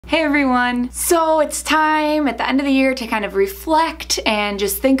Hey everyone! So it's time at the end of the year to kind of reflect and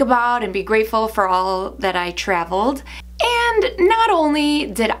just think about and be grateful for all that I traveled. And not only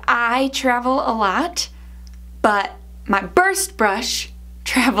did I travel a lot, but my Burst brush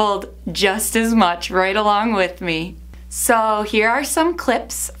traveled just as much right along with me. So here are some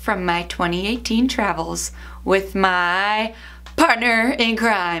clips from my 2018 travels with my partner in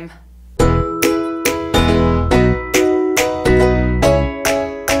crime.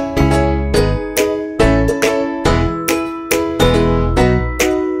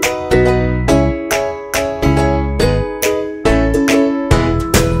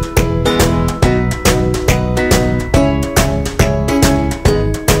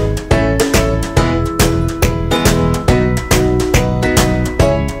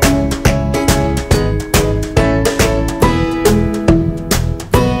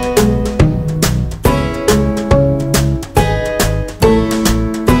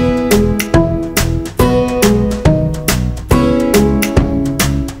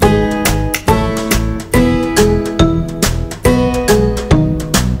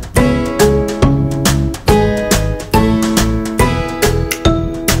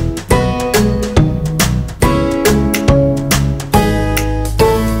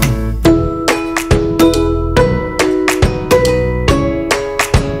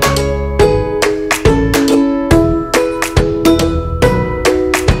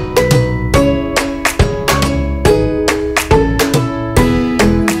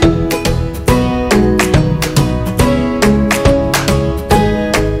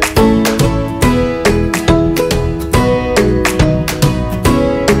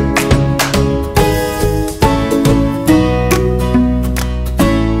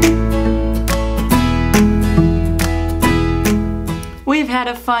 We've had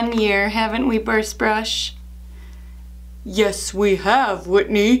a fun year, haven't we, Burst Brush? Yes, we have,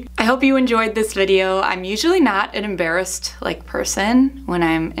 Whitney. I hope you enjoyed this video. I'm usually not an embarrassed person when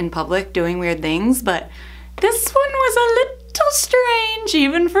I'm in public doing weird things, but this one was a little strange,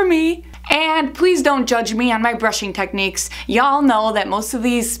 even for me. And please don't judge me on my brushing techniques. Y'all know that most of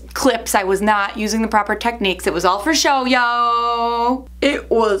these clips I was not using the proper techniques. It was all for show, yo. It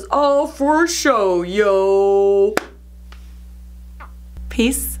was all for show, yo.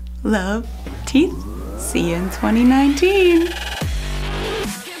 Peace, love, teeth. See you in 2019.